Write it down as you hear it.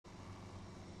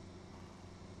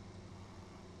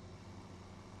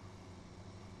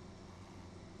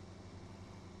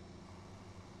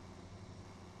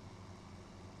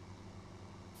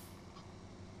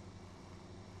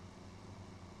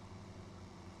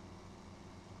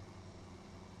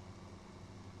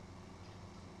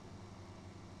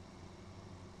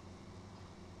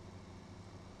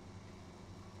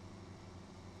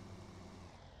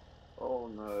Oh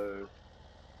no.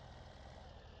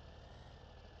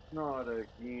 Not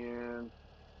again.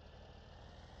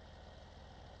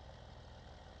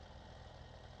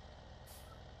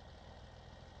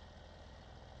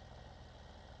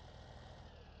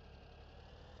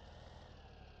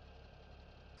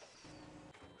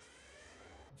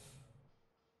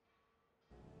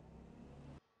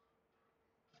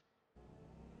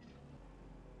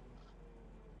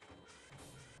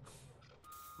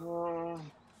 Uh,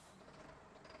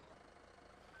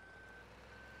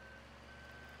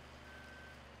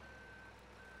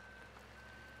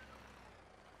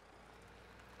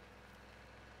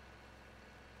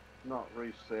 not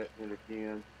resetting it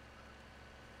again.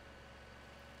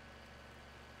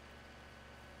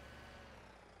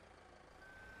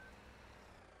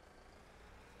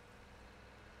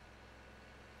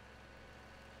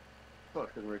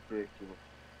 Fucking ridiculous.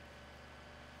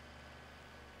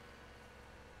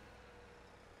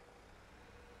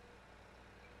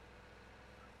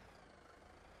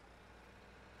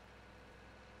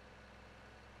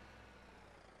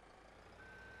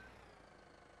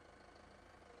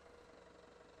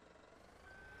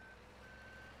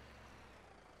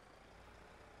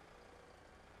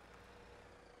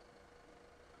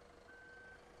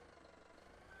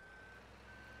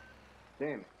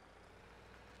 Damn it.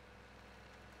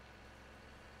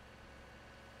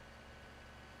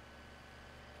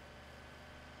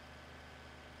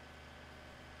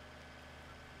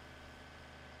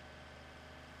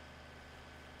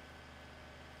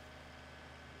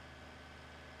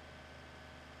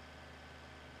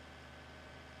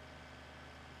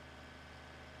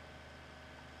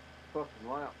 Fucking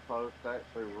lamp post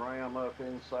actually ram up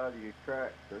inside of your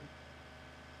tractor.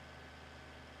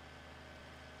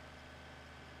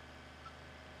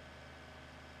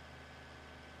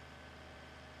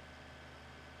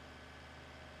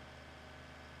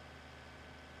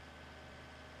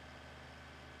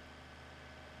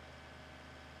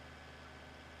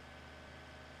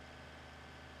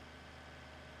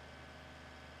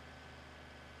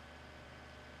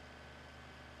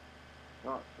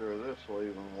 Not sure this will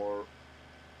even work.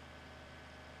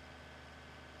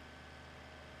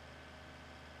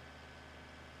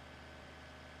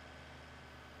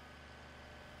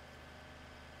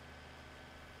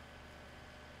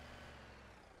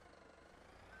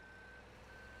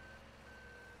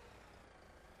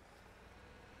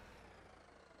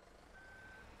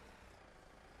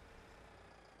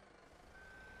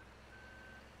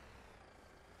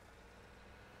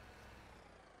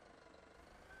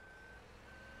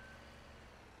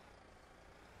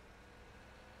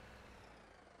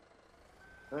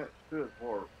 That should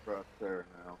work right there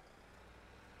now.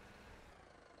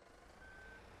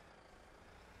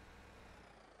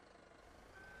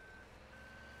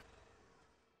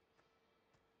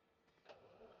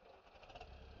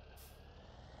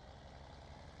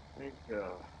 Thank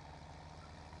God.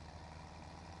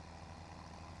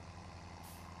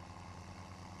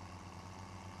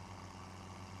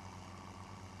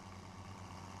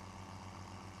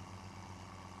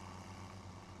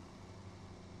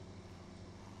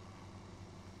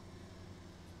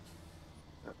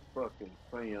 That fucking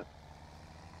fence.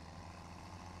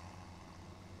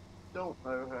 Don't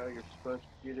know how you're supposed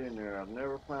to get in there. I've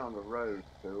never found a road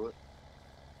to it.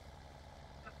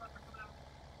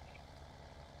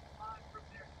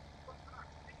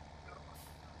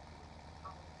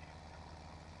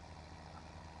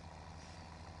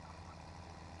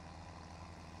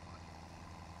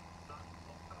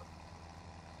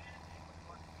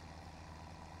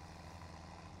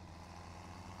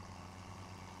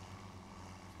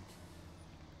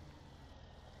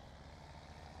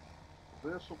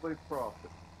 This will be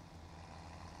profit.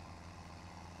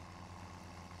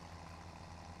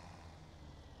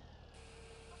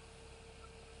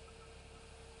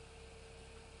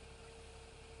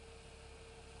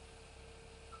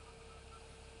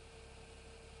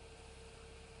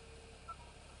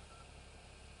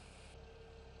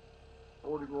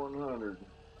 $4,100.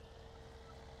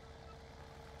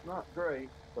 Not great,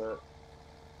 but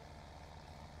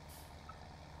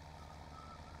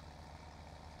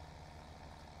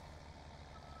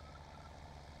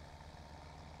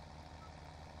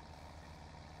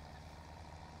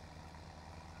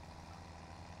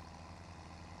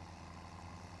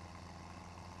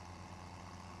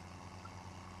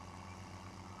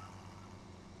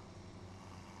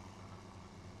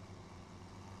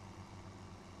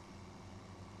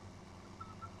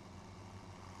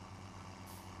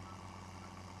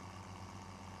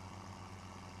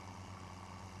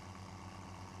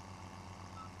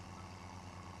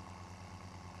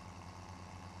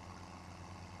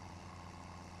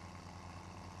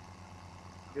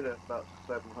Get at about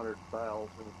 700,000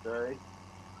 a day.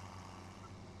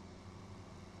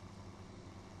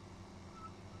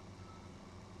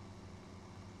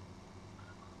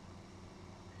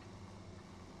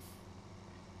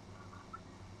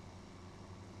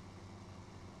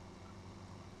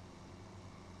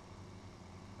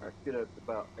 I get up to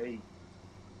about 8.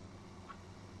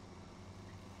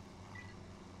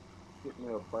 Get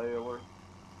me a baler.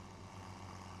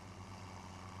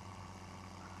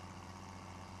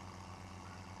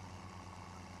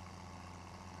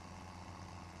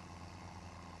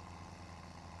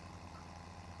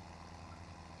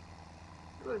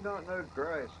 Really not no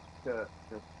grass to cut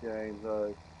in this game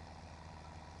though.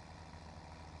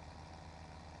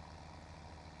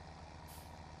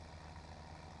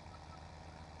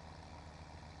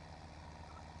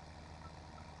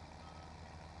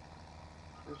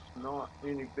 It's not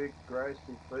any big grassy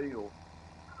field.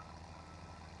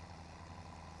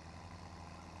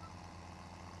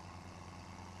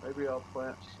 Maybe I'll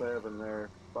plant 7 there.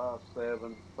 5,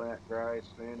 7, plant grass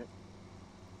in it.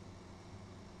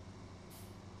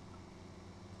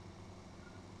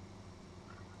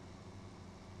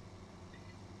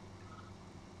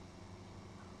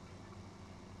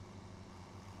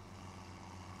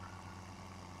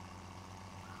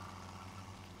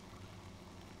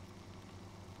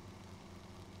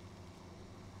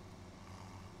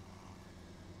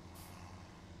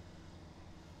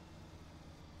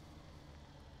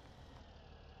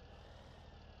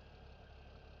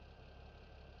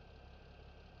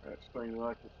 That seems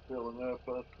like it's filling up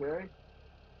okay.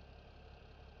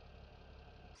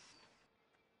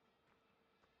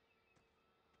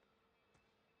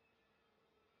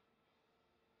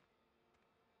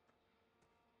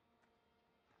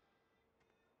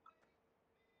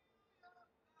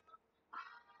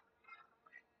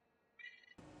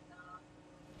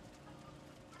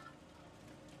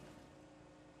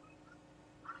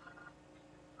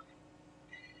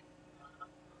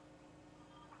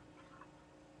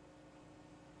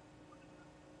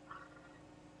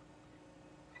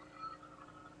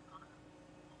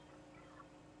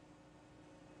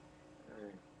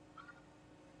 Hey,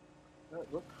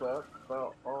 that looks like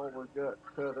about all we got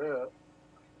cut up.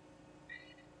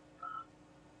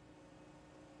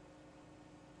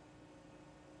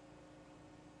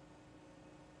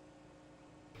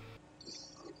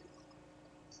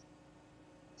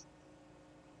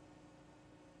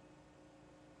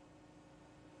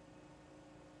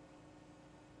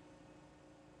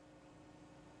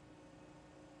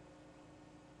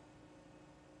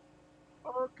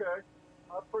 Okay,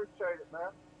 I appreciate it, man.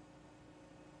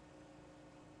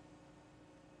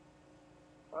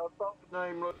 I thought the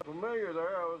name looked familiar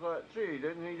there. I was like, gee,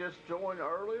 didn't he just join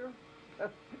earlier?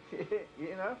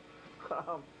 you know?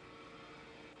 Um,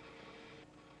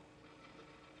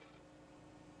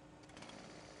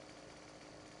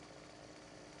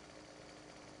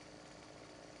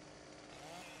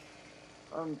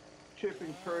 I'm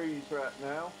chipping trees right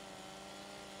now.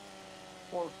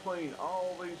 I want to clean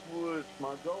all these woods.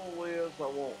 My goal is I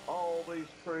want all these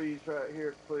trees right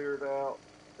here cleared out,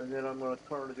 and then I'm going to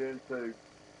turn it into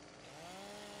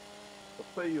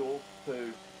a field to,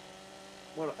 I'm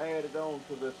going to add it on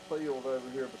to this field over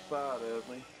here beside of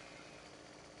me.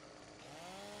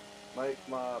 Make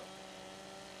my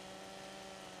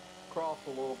crop a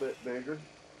little bit bigger.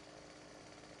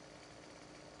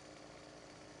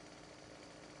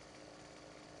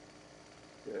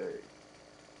 Okay.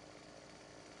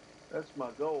 That's my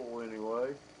goal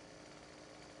anyway.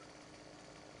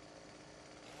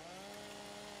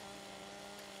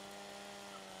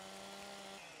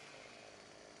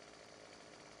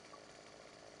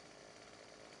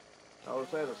 I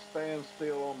was at a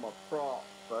standstill on my crops.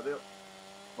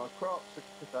 My crops,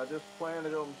 I just planted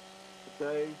them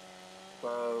today,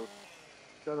 so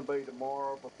it's going to be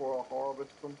tomorrow before I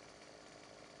harvest them,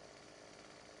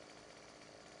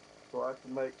 so I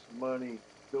can make some money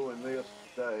doing this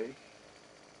today.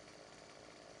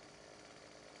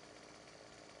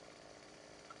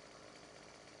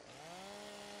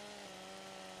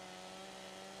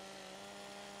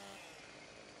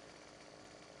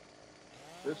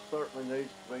 This certainly needs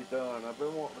to be done. I've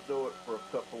been wanting to do it for a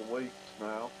couple of weeks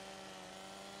now.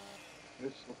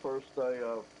 This is the first day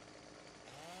I've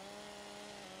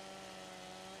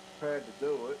had to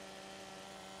do it.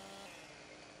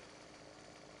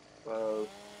 So,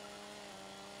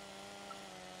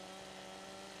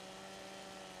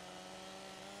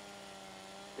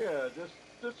 yeah,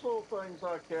 just little things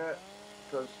like that,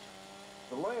 because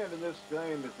the land in this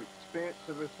game is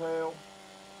expensive as hell.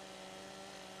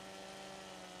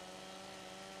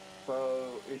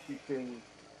 So if you can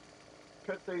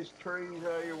cut these trees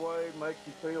out of your way, make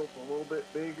your fields a little bit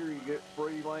bigger. You get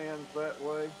free lands that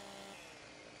way.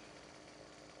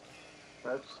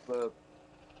 That's the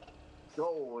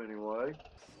goal anyway.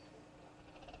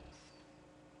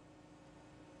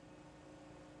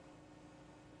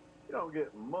 You don't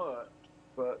get much,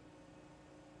 but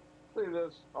see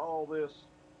this, all this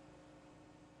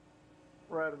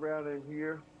right around in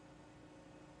here.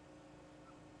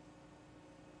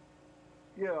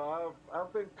 Yeah,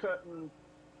 I've been cutting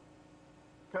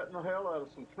the hell out of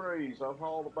some trees. I've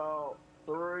hauled about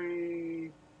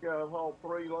three. Yeah, I've hauled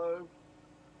 3 loads.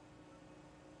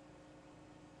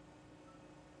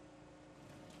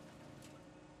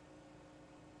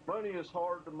 Money is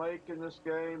hard to make in this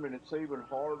game, and it's even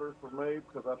harder for me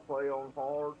because I play on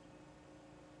hard.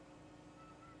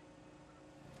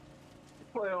 You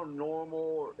play on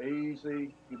normal or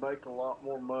easy, you make a lot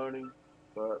more money,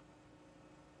 but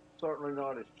certainly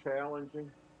not as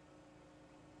challenging.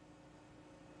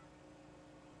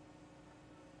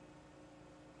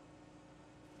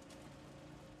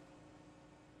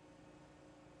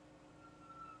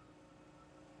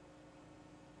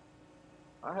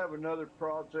 I have another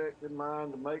project in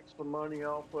mind to make some money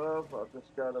off of. I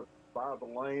just got to buy the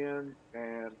land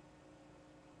and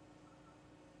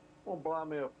I'm gonna buy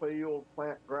me a field,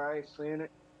 plant grass in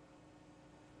it.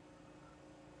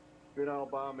 Then I'll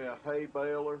buy me a hay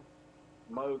baler,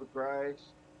 mow the grass,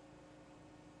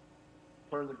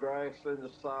 turn the grass into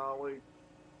silage,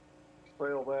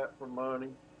 sell that for money.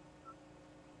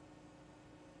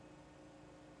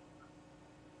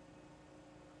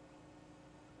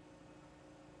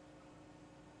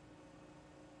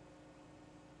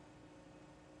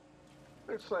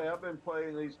 Let's say I've been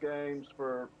playing these games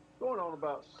for going on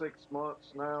about 6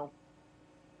 months now,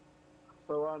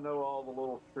 so I know all the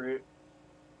little tricks.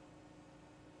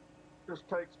 Just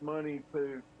takes money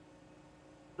to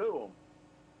do them,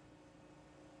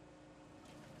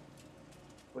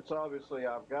 which obviously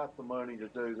I've got the money to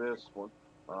do this one.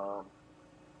 Um,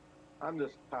 I'm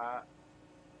just tight.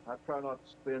 I try not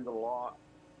to spend a lot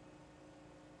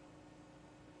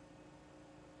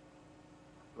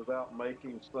without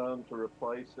making some to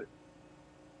replace it.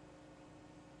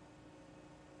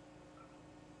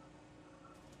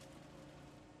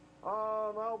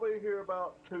 I'll be here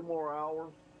about 2 more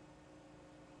hours,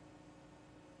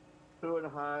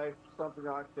 2.5, something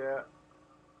like that.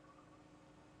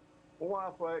 My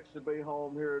wife will actually be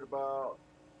home here at about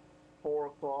 4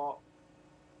 o'clock,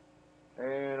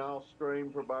 and I'll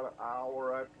stream for about an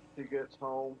hour after she gets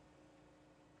home.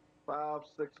 5,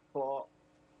 6 o'clock.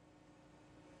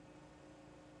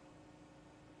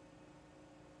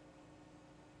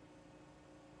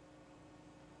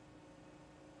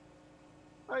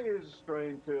 I usually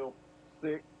stream till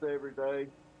 6 every day.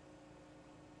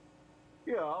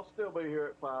 Yeah, I'll still be here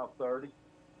at 5:30.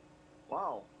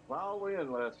 Wow,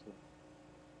 violin lesson.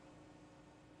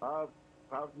 I've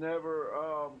I've never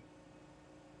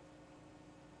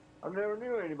I never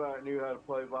knew anybody that knew how to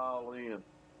play violin.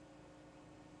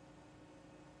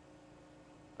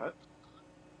 That's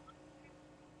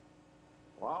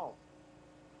wow.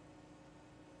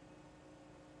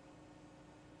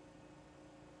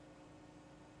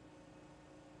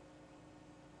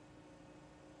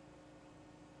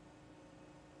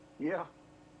 Yeah,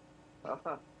 I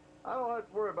don't have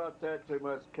to worry about that too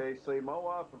much, KC. My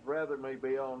wife would rather me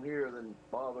be on here than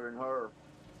bothering her.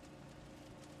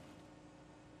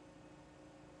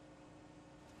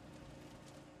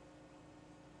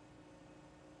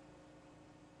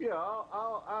 Yeah,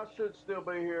 I should still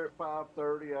be here at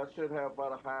 5:30. I should have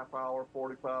about a half hour,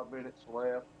 45 minutes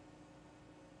left.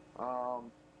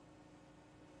 Um,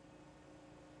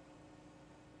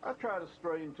 I try to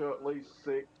stream to at least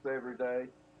 6 every day.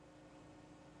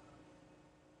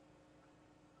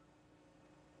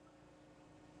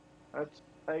 That's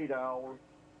 8 hours.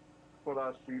 What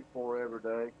I shoot for every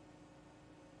day.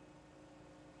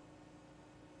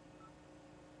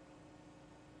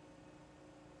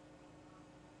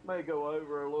 May go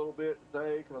over a little bit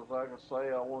today because, like I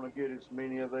say, I want to get as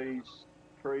many of these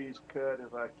trees cut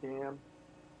as I can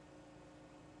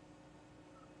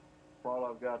while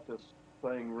I've got this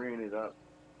thing rented up.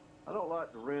 I don't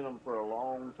like to rent them for a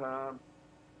long time.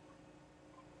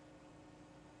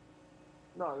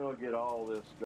 I'm not going to get all this